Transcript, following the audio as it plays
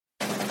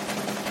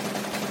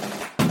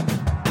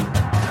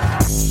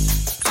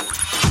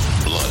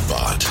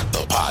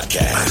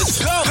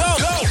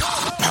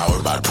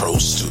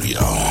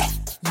y'all.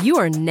 You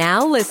are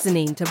now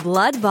listening to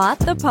Bloodbought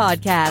the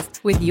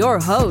podcast with your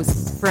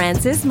host,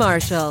 Francis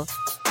Marshall.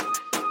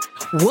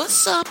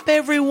 What's up,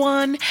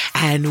 everyone,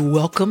 and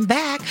welcome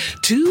back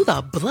to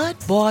the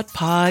Bloodbought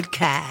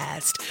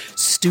Podcast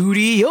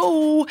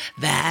Studio.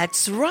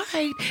 That's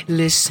right.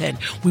 Listen,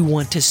 we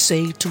want to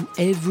say to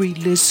every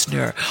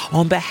listener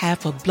on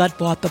behalf of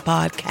Bloodbought the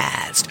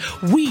Podcast,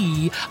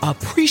 we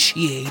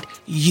appreciate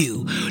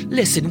you.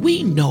 Listen,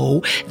 we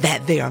know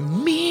that there are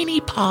many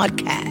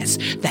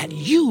podcasts that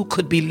you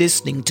could be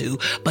listening to,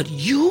 but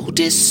you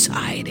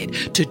decided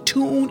to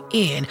tune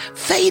in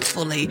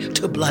faithfully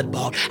to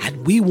Bloodbought,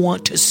 and we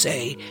want to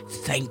say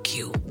thank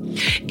you.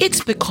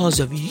 It's because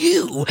of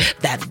you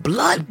that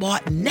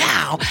Bloodbought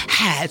now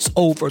has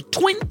over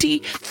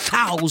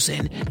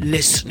 20,000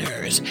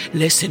 listeners.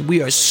 Listen,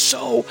 we are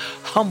so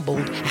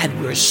humbled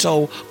and we're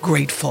so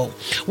grateful.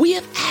 We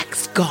have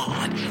asked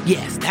God,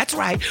 yes, that's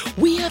right,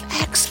 we have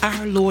asked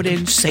our Lord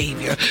and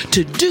Savior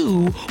to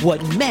do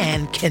what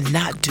man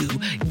cannot do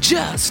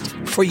just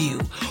for you.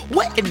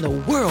 What in the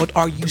world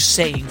are you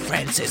saying,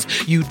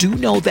 Francis? You do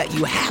know that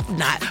you have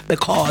not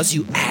because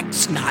you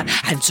ask not.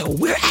 And so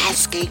we're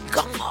asking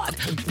God,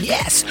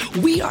 yes,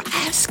 we are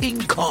asking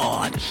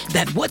God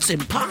that what's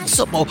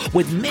impossible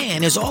with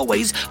man is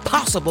always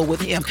possible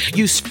with him.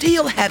 You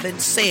still haven't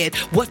said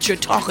what you're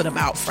talking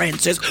about,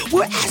 Francis.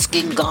 We're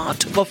asking God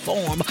to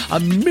perform a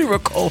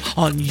miracle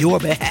on your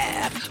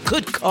behalf.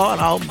 Good God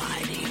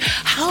Almighty.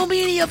 How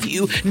many of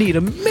you need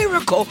a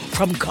miracle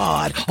from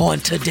God on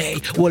today?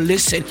 Well,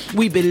 listen,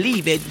 we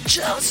believe it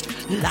just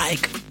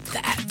like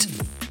that.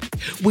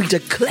 We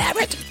declare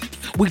it,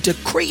 we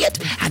decree it,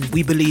 and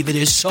we believe it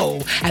is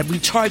so. And we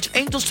charge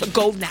angels to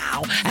go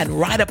now and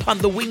ride upon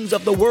the wings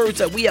of the words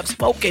that we have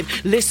spoken.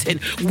 Listen,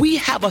 we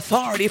have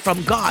authority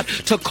from God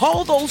to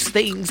call those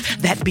things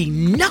that be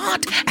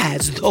not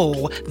as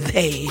though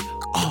they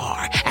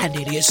are. And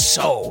it is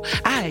so.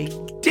 I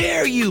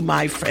dare you,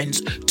 my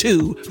friends,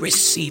 to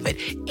receive it.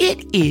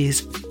 It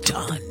is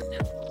done.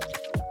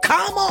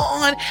 Come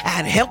on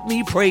and help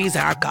me praise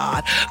our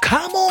God.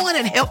 Come on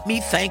and help me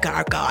thank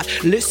our God.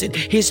 Listen,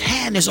 his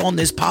hand is on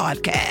this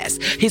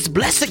podcast. His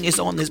blessing is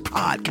on this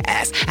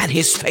podcast and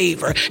his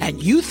favor.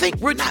 And you think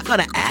we're not going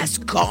to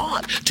ask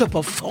God to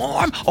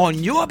perform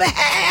on your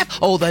behalf?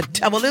 Oh, the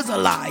devil is a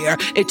liar.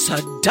 It's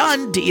a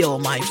done deal,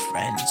 my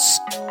friends.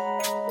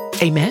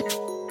 Amen.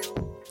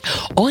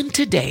 On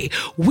today,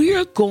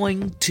 we're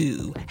going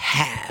to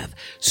have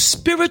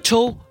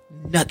spiritual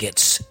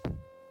nuggets.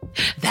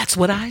 That's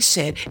what I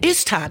said.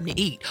 It's time to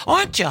eat.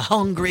 Aren't you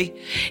hungry?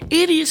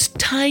 It is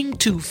time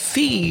to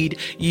feed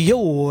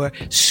your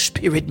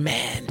spirit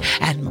man.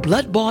 And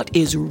Bloodbought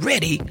is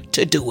ready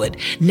to do it.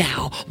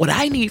 Now, what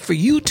I need for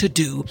you to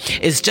do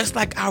is just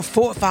like our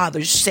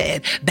forefathers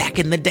said back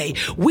in the day.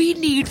 We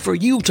need for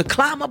you to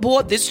climb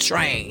aboard this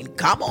train.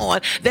 Come on.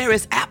 There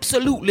is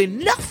absolutely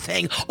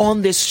nothing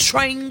on this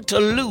train to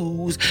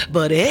lose,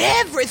 but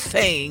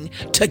everything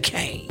to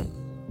gain.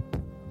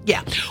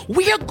 Yeah,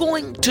 we are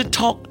going to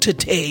talk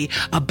today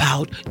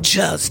about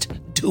just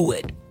do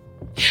it.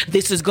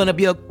 This is going to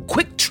be a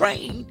quick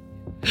train,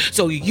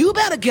 so you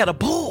better get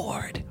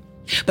aboard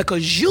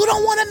because you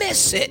don't want to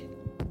miss it.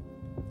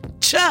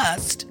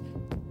 Just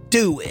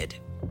do it.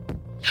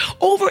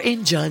 Over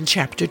in John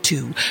chapter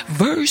 2,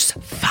 verse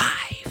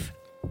 5,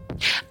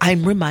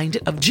 I'm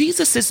reminded of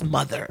Jesus'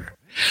 mother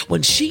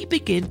when she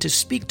began to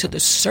speak to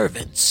the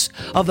servants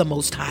of the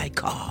Most High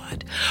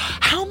God.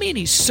 How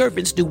many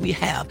servants do we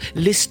have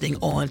listening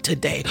on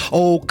today?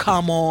 Oh,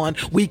 come on.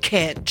 We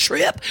can't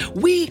trip.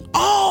 We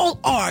all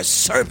are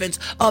servants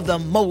of the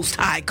Most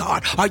High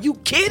God. Are you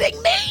kidding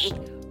me?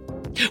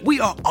 We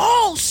are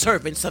all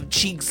servants of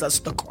Jesus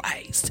the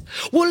Christ.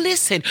 Well,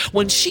 listen,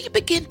 when she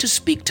began to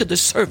speak to the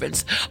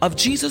servants of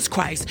Jesus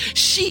Christ,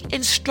 she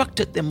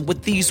instructed them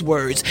with these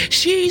words.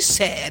 She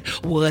said,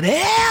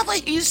 whatever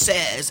he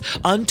says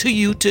unto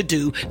you to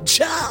do,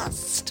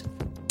 just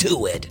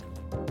do it.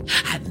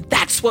 And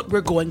that's what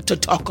we're going to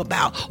talk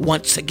about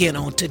once again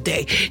on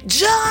today.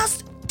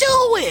 Just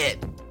do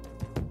it.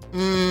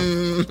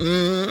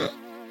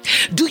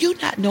 Do you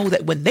not know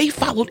that when they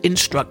followed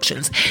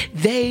instructions,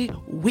 they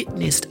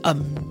witnessed a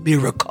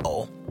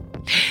miracle?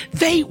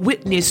 They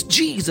witnessed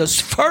Jesus'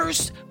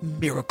 first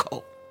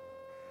miracle.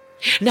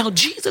 Now,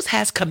 Jesus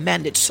has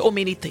commanded so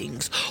many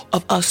things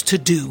of us to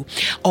do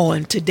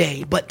on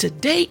today, but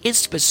today is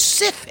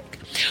specific.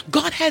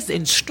 God has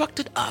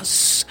instructed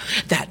us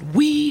that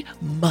we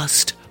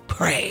must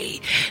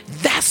pray.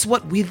 That's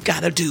what we've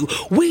got to do.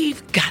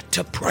 We've got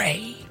to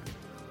pray.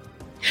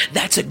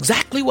 That's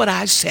exactly what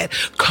I said.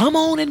 Come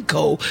on and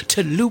go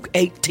to Luke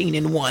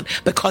 18:1.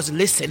 Because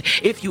listen,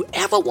 if you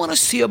ever want to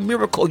see a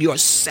miracle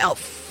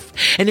yourself,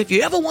 and if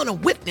you ever want to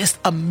witness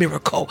a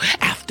miracle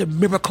after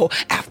miracle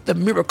after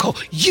miracle,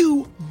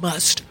 you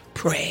must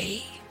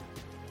pray.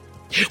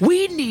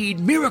 We need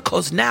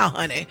miracles now,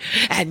 honey,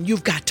 and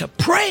you've got to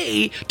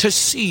pray to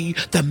see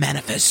the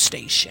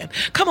manifestation.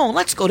 Come on,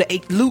 let's go to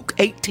Luke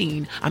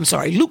 18:1.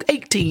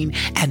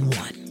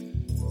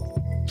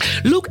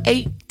 Luke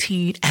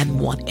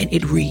 18:1, and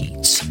it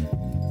reads,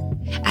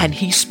 And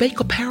he spake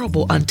a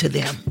parable unto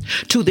them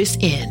to this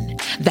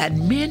end, that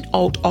men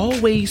ought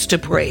always to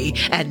pray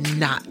and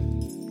not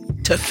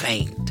to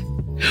faint.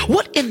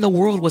 What in the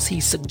world was he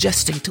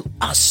suggesting to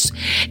us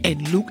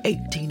in Luke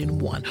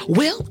 18:1?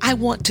 Well, I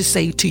want to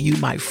say to you,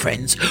 my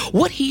friends,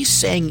 what he's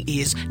saying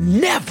is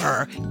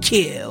never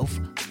give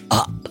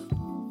up.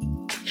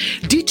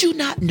 Did you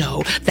not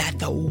know that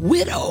the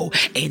widow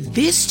in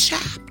this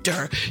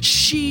chapter,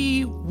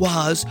 she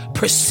was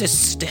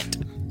persistent?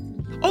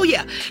 Oh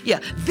yeah,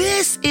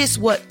 this is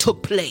what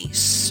took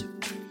place.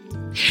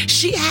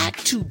 She had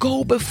to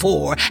go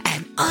before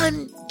an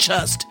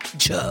unjust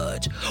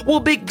judge. Well,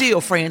 big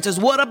deal, Francis.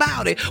 What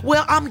about it?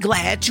 Well, I'm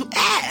glad you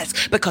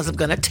asked, because I'm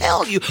going to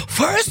tell you.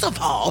 First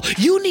of all,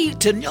 you need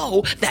to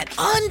know that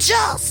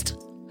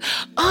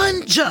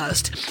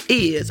unjust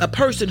is a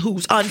person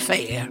who's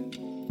unfair.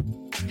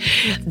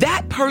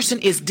 That person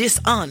is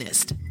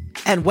dishonest.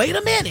 And wait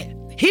a minute.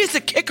 Here's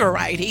the kicker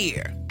right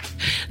here.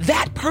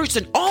 That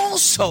person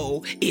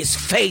also is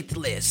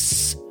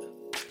faithless.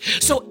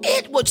 So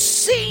it would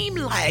seem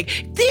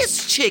like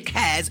this chick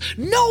has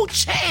no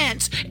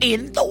chance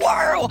in the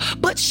world,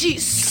 but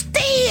she's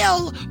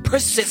still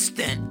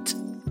persistent.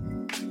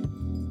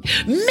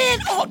 Men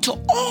ought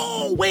to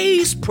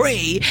always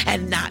pray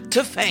and not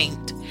to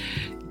faint.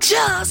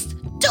 Just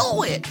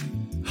do it.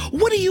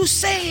 What are you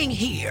saying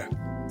here?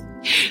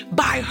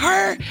 By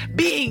her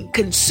being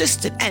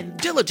consistent and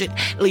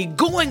diligently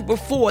going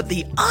before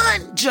the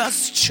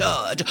unjust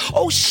judge,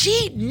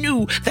 she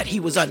knew that he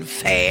was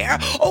unfair.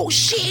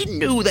 She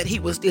knew that he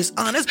was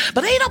dishonest,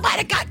 but ain't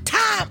nobody got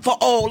time for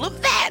all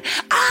of that.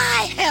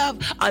 I have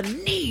a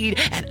need,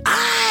 and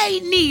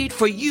I need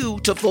for you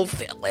to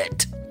fulfill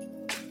it.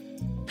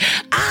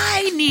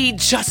 I need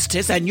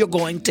justice, and you're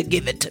going to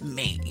give it to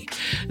me.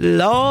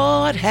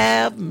 Lord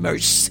have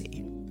mercy.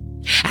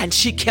 And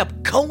she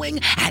kept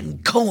going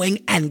and going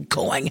and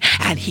going,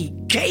 and he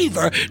gave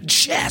her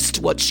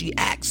just what she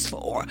asked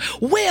for.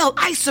 Well,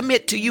 I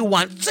submit to you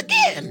once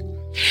again,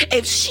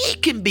 if she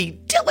can be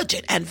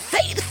diligent and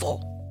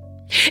faithful,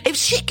 if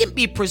she can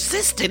be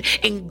persistent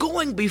in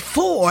going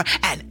before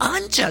an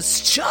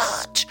unjust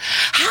judge,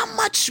 how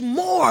much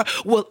more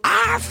will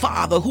our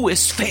Father, who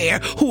is fair,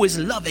 who is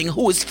loving,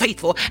 who is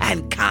faithful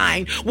and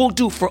kind, will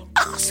do for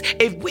us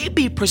if we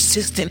be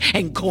persistent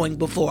in going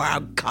before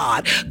our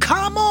God?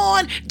 Come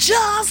on,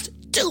 just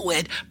do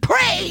it.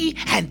 Pray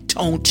and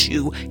don't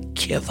you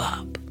give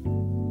up.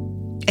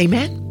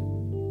 Amen.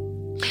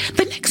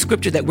 The next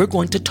scripture that we're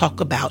going to talk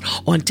about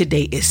on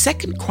today is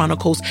 2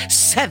 Chronicles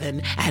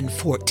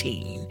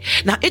 7:14.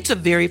 Now, it's a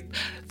very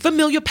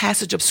familiar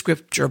passage of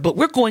scripture, but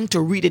we're going to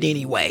read it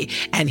anyway.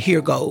 And here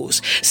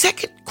goes.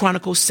 2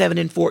 Chronicles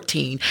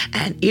 7:14,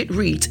 and it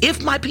reads,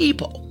 "If my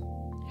people,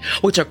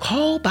 which are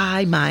called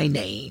by my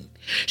name,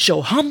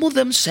 shall humble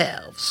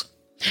themselves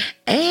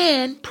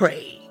and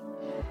pray,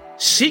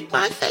 seek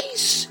my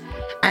face,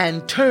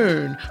 and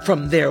turn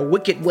from their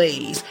wicked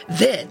ways,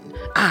 then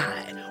I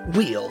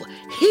will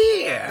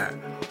hear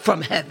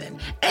from heaven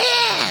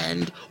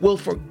and will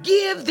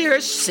forgive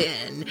their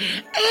sin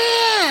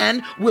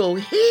and will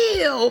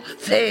heal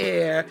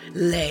their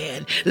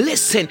land."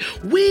 Listen,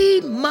 we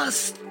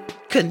must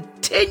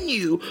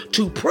continue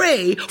to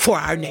pray for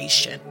our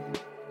nation.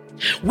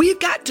 We've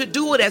got to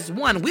do it as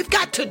one. We've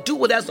got to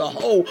do it as a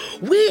whole.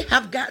 We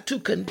have got to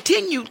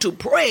continue to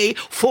pray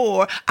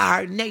for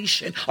our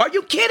nation. Are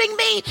you kidding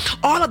me?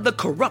 All of the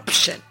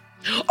corruption,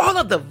 all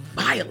of the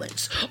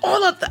violence,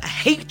 all of the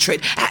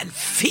hatred and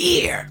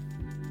fear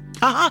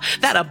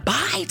that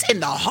abides in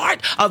the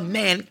heart of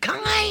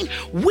mankind,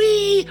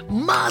 we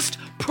must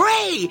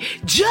pray.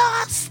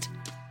 Just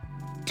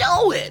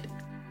do it.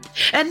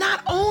 And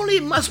not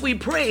only must we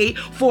pray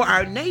for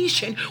our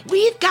nation,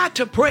 we've got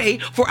to pray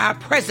for our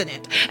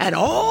president and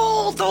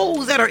all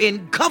those that are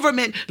in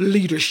government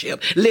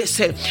leadership.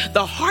 Listen,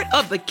 the heart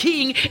of the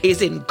king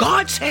is in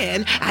God's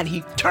hand, and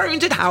he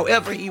turns it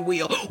however he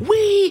will.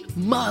 We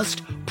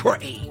must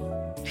pray.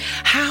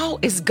 How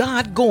is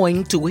God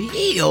going to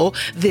heal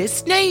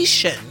this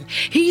nation?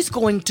 He's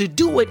going to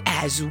do it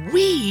as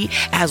we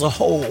as a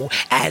whole,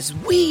 as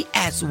we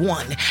as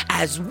one,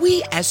 as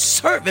we as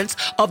servants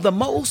of the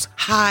Most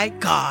High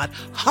God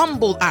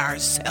humble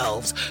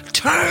ourselves,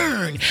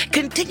 turn,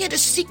 continue to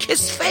seek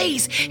his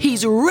face.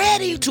 He's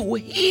ready to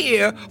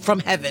hear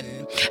from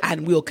heaven,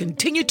 and we'll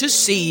continue to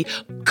see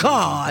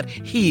God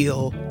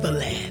heal the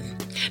land.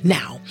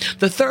 Now,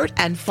 the third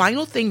and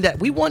final thing that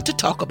we want to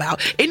talk about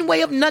in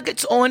way of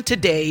nuggets on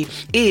today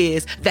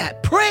is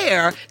that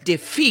prayer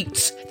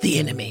defeats the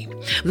enemy.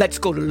 Let's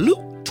go to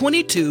Luke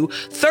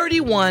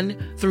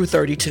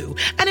 22:31-32.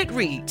 And it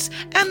reads,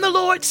 "And the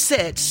Lord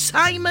said,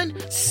 Simon,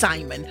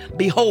 Simon,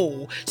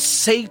 behold,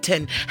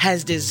 Satan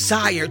has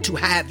desired to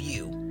have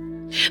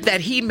you, that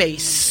he may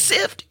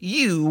sift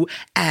you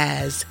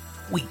as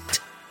wheat.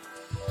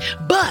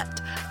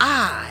 But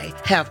I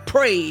have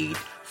prayed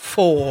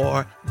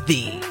for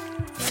thee,"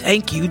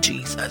 thank you,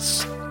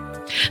 Jesus,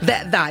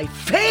 "that thy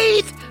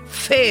faith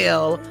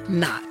fail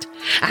not.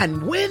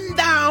 And when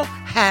thou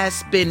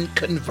hast been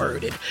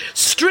converted,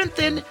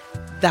 strengthen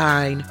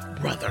thine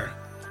brother."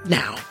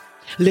 Now,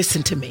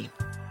 listen to me.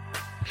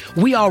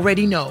 We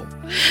already know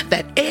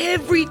that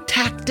every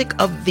tactic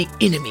of the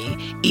enemy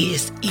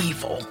is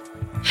evil,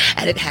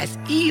 and it has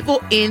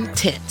evil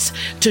intents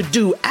to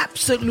do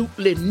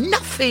absolutely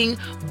nothing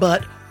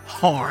but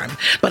harm.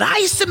 But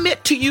I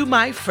submit to you,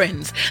 my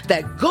friends,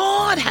 that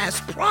God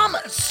has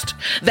promised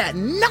that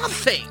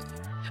nothing,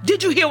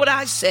 did you hear what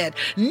I said?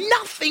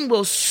 Nothing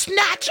will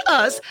snatch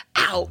us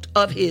out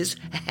of his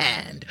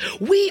hand.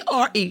 We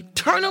are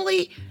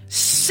eternally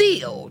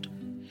sealed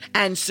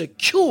and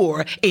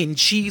secure in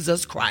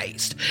Jesus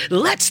Christ.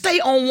 Let's stay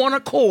on one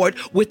accord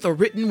with the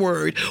written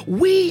word.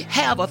 We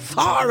have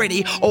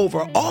authority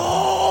over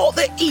all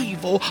the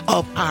evil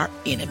of our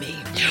enemy.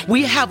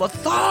 We have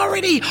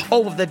authority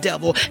over the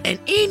devil, and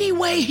any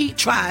way he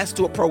tries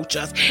to approach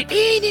us,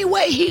 any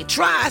way he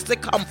tries to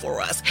come for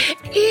us,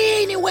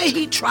 any way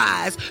he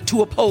tries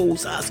to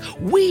oppose us,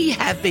 we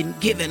have been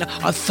given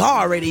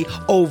authority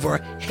over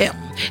him.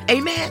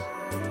 Amen.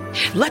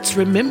 Let's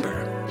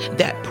remember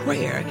that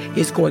prayer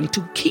is going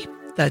to keep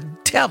the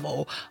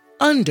devil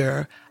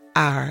under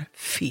our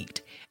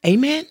feet.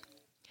 Amen.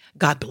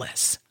 God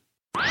bless.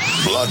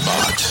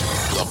 Bloodbot,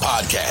 the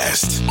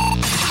podcast.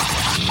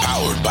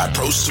 Powered by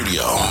Pro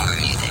Studio.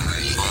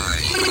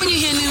 When you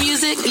hear new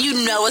music,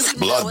 you know it's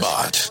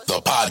Bloodbot, the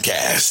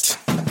podcast.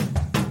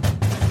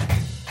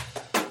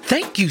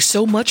 Thank you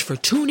so much for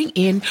tuning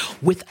in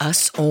with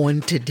us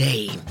on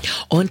today.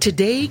 On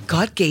today,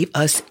 God gave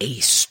us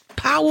a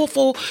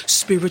powerful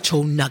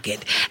spiritual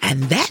nugget,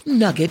 and that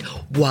nugget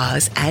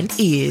was and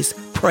is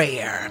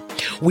prayer.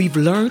 We've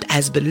learned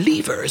as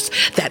believers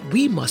that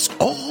we must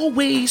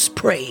always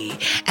pray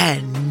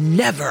and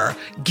never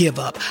give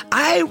up.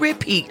 I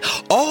repeat,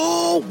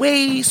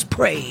 always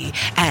pray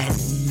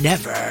and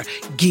never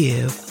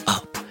give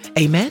up.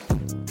 Amen.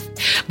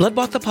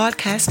 Bloodbot the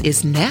podcast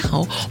is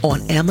now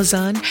on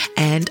Amazon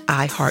and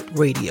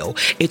iHeartRadio.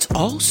 It's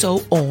also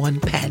on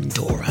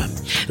Pandora.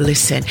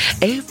 Listen,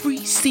 every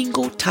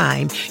single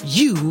time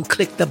you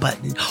click the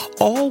button,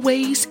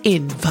 always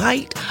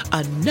invite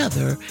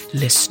another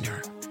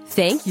listener.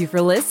 Thank you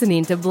for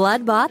listening to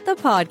Bloodbot the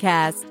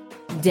podcast.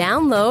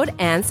 Download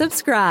and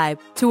subscribe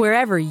to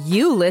wherever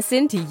you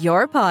listen to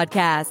your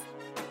podcast.